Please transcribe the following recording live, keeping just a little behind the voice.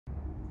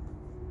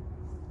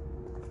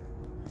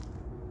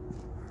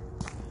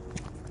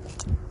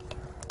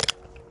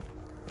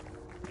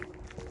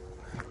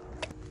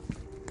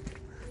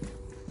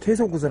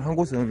퇴소 구설한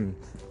곳은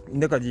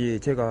이때까지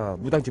제가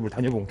무당집을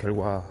다녀본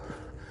결과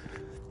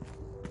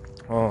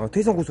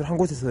퇴소 구설한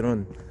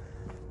곳에서는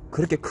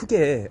그렇게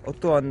크게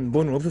어떠한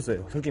뭐는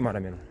없었어요. 솔직히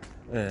말하면.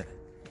 예.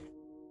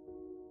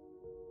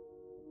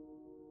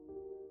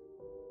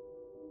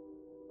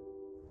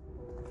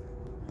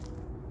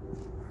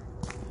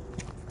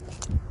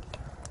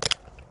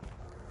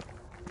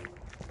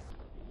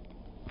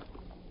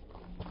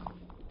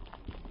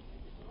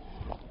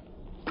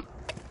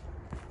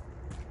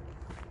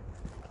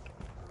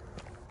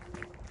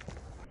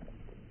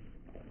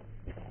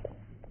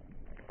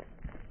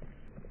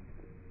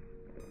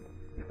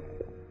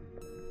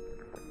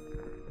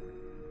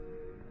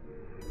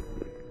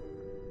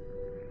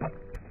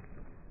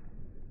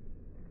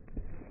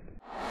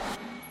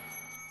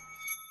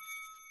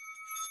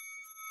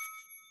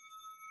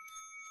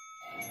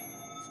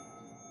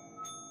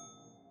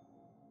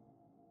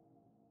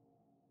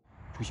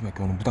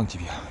 조심할게. 오늘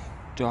무당집이야.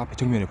 저 앞에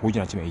정면에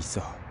보이진 않지만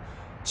있어.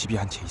 집이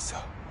한 채 있어.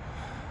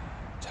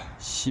 자,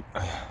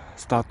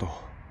 스타트.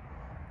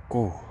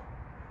 고.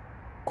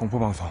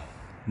 공포방송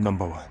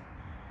넘버원.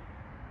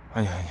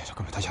 아니야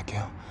잠깐만 다시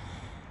할게요.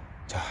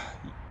 자,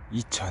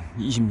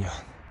 2020년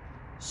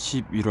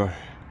 11월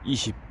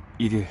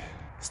 21일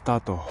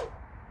스타트.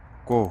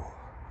 고.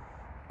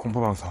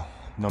 공포방송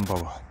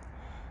넘버원.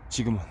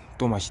 지금은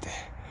또 마시대.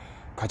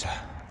 가자.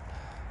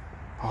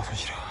 아, 손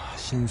시려.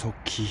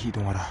 신속히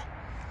이동하라.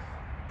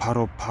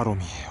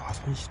 바로미에요. 아,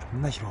 손 시려.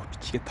 겁나 싫어.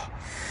 미치겠다.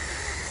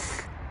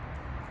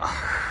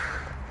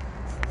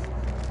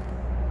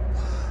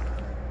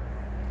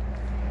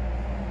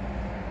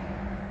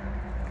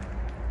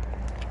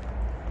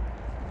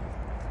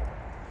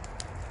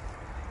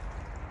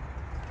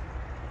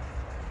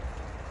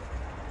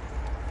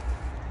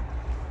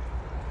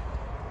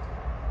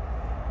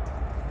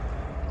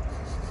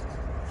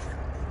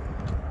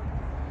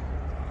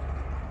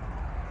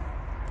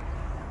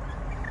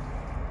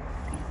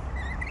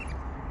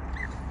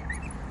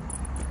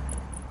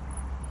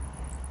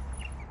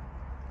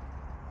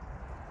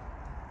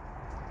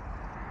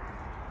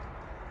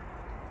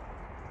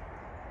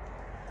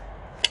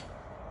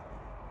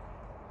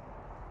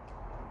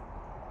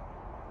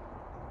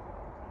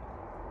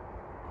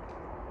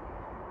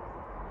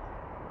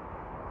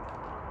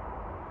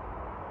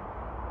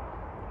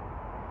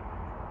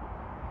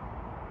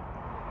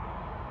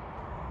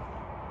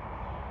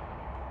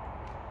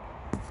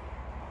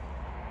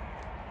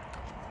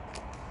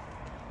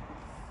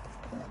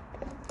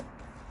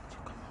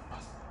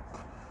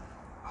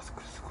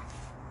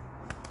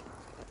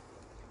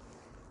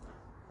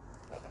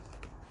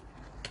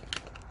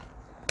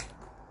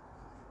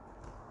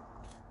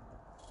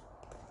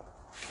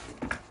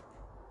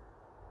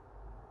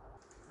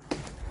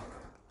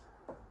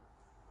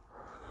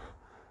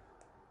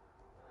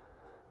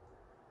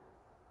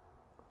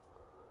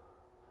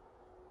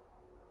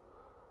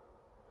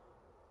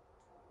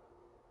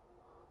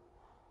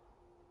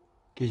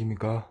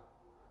 계십니까?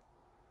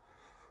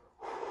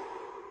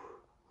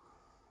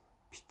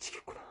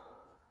 미치겠구나.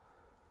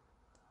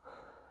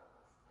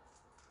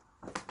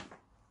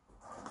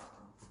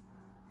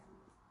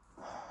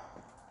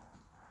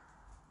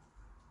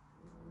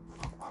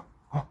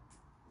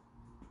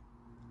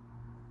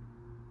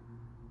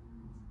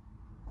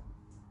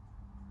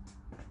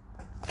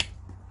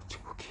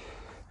 침묵이.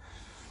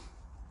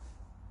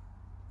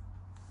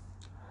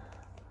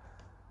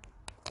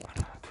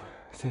 하나, 둘,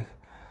 셋.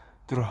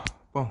 들어.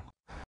 뻥.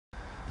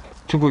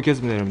 충분히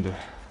있겠습니다, 여러분들.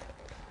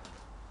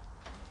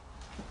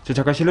 저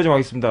잠깐 실례 좀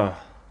하겠습니다.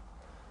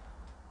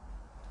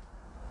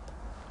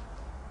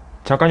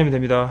 잠깐이면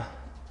됩니다.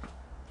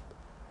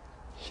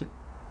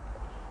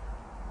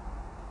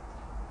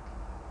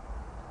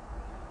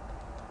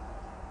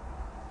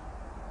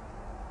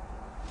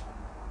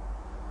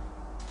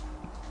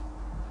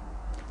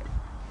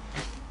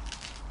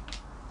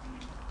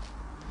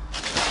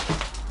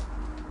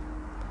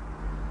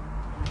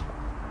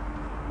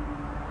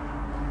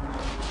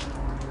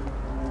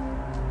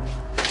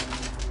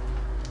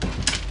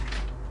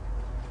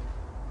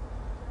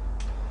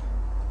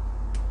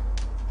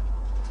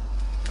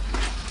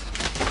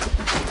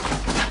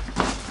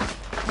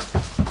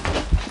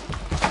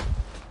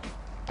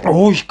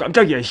 오우씨,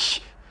 깜짝이야,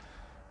 씨.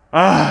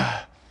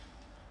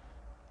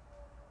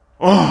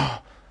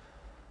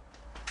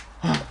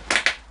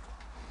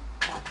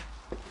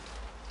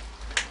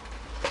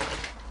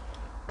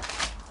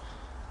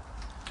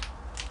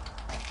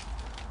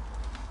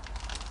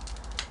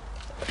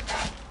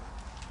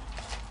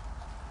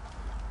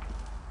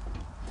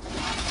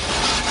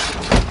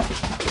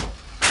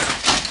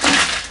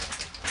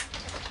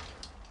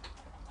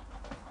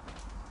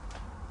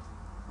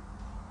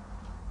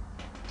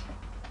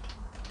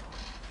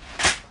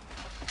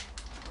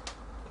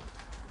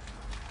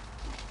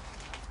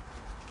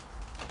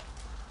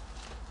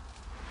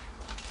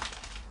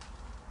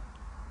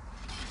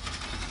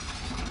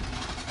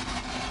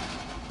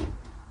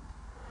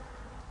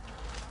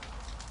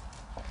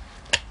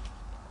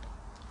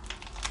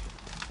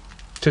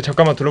 저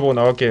잠깐만 둘러보고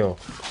나갈게요.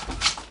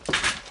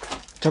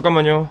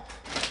 잠깐만요.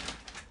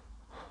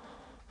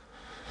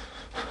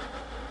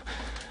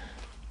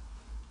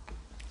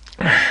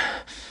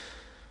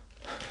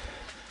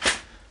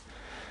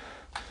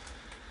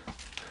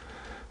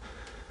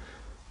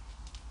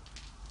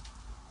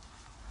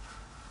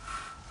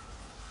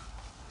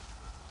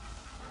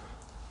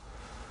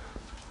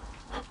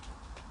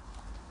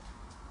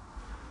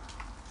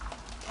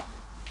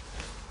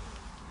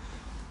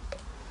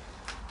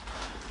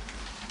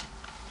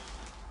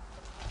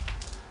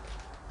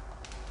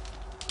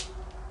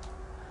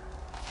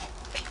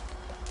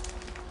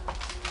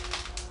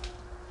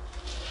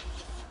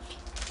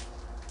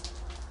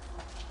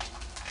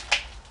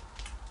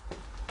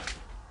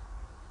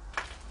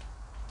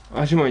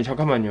 아주머니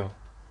잠깐만요.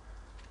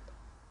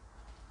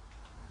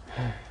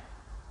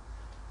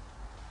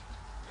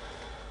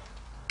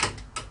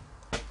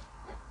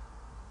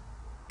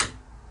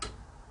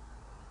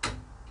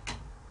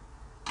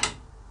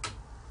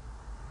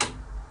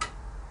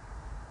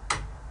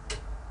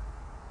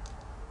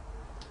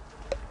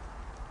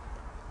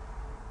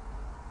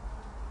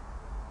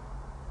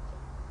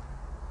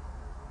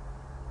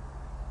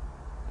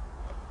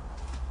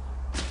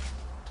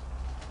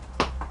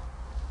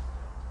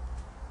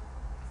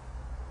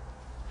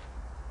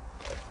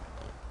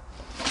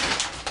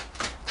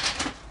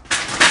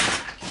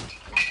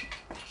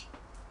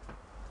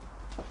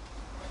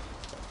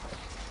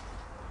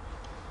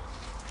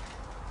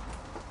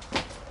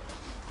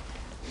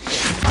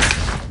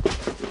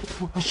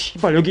 아,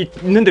 씨발 여기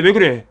있는데 왜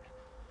그래?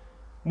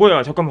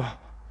 뭐야 잠깐만.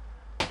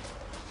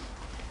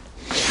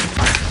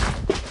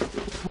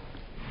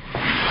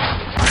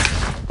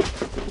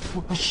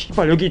 아,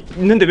 씨발 여기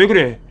있는데 왜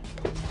그래?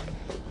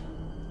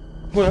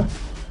 뭐야?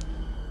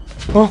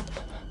 어?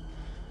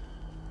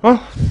 어?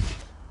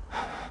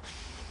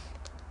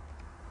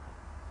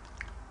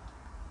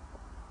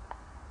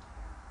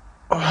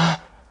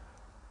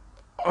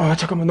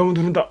 잠깐만 너무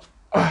누른다.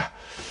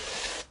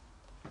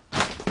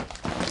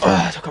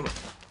 잠깐만.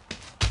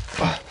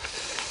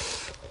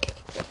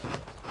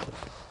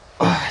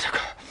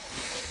 잠깐.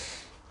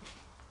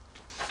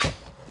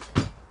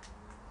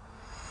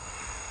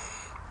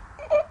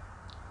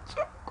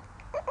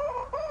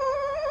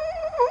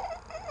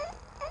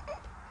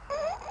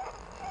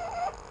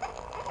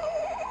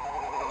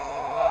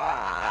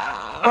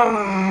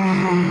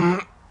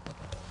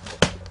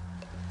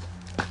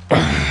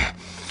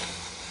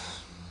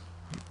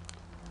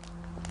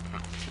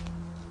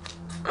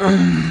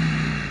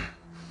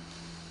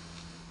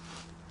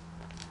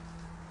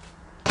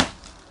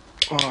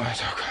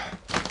 잠깐.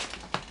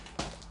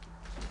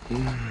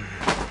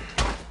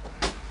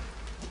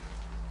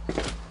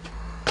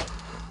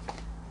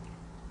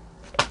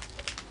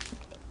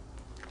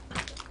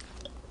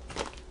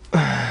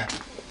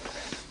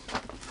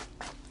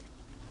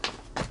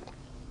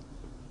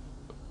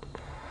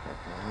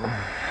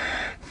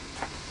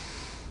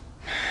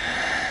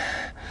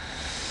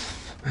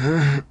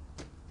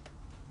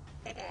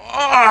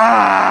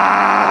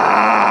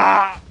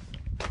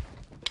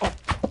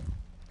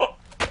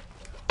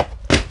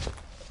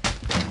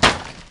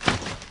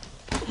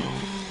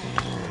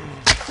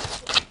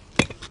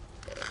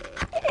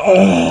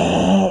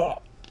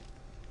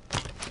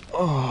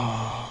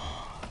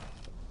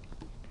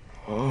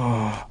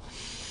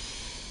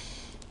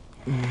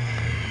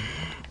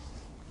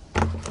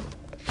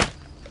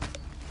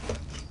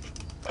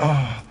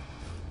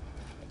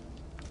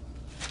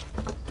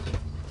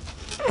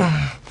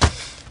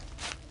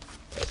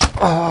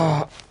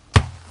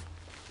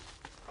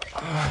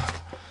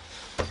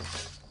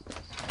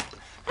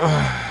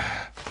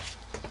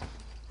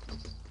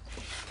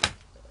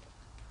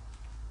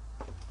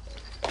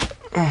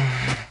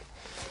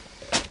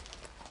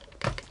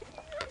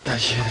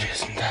 다시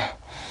해드리겠습니다.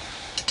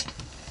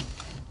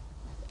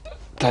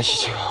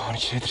 다시 제가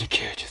원위치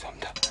해드릴게요.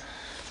 죄송합니다.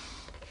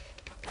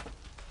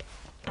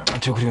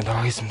 저 그리고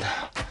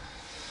나가겠습니다.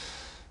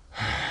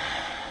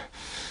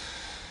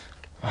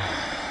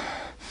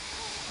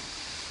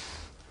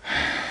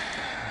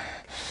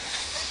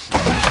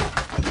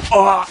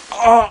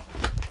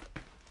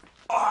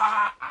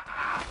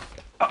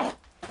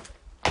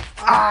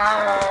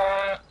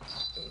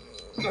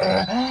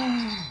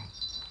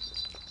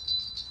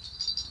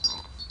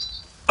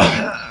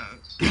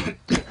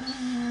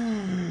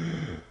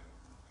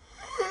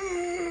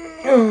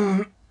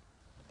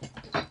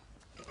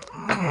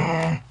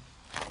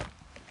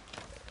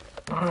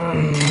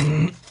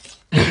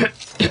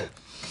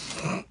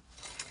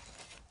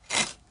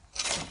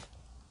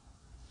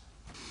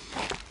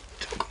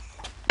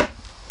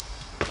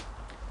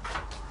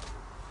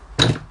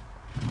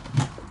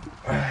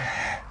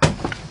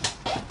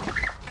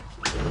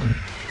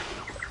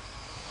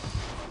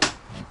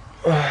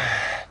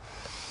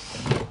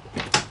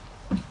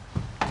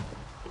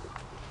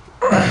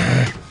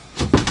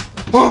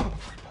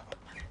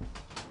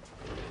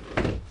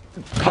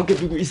 밖에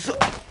누구 있어?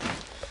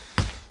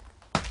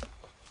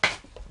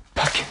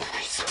 밖에 누구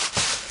있어?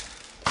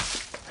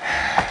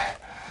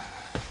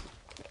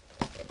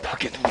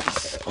 밖에 누구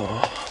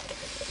있어?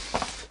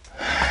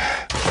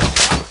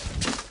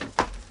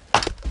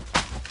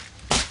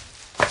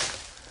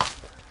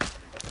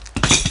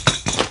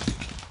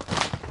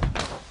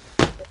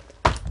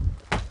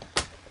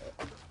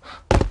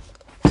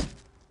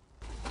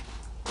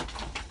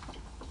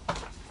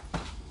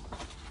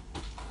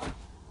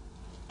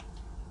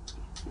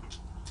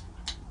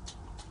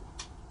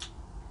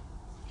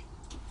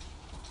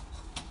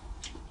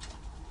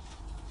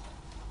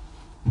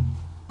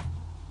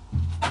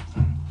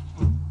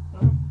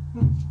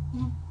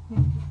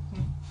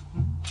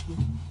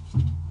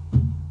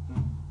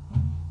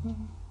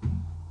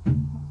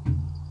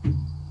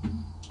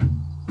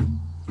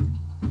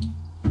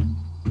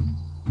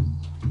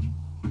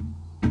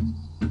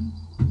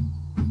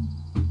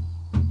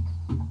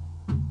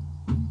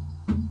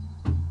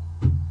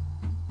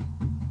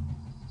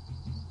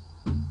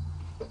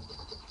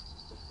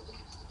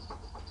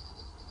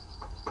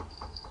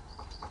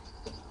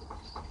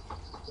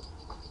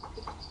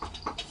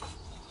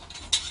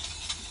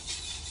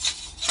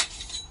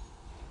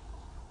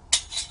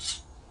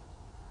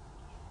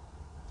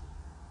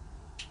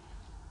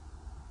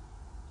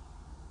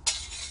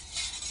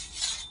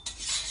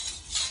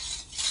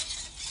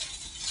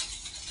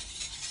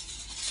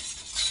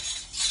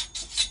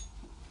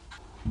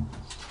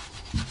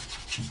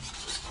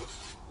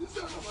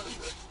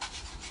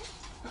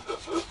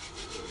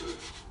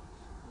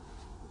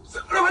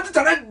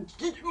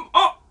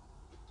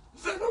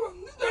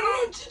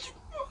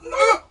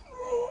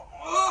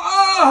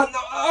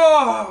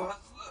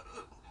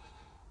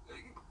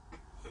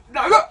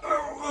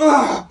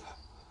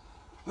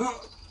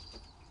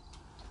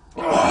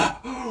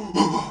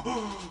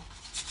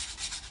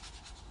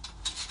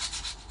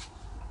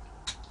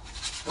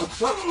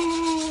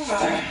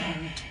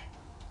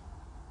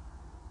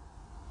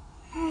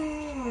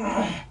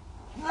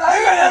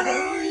 나가야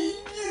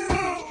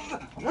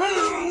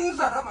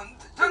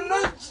사람한테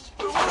장난치지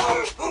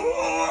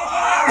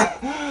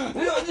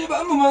요즘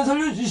한 번만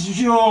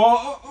살려주십시오.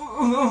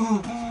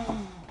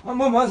 한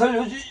번만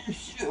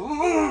살려주십시오.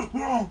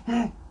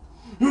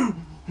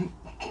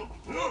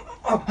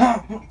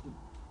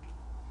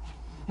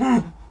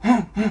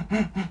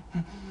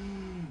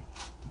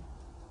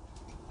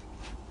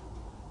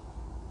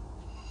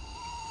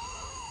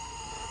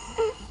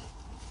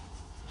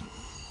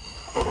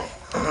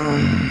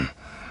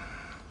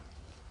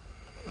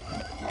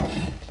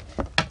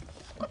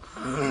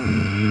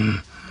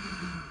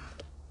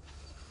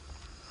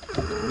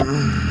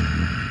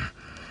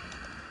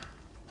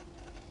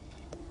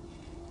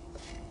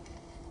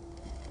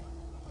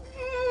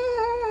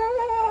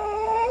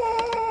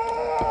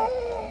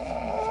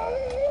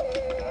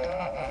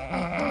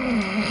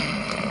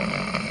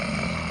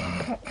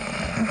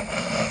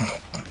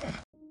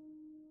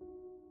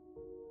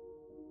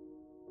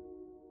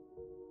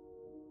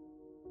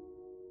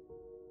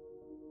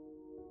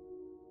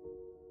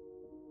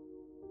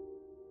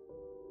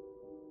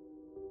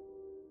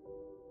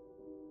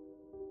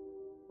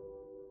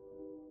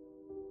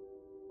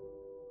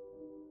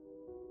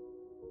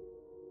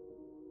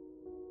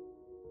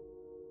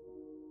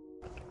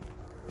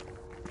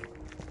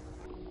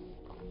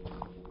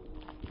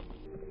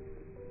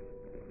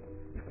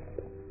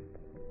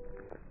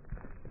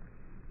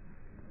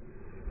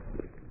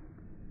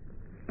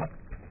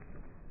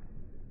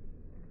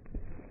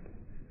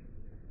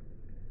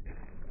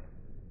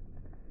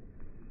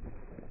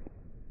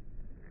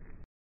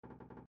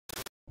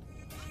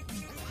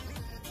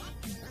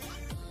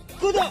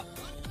 구독!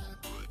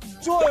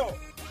 좋아요!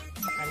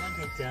 알람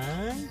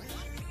설정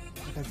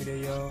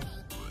부탁드려요.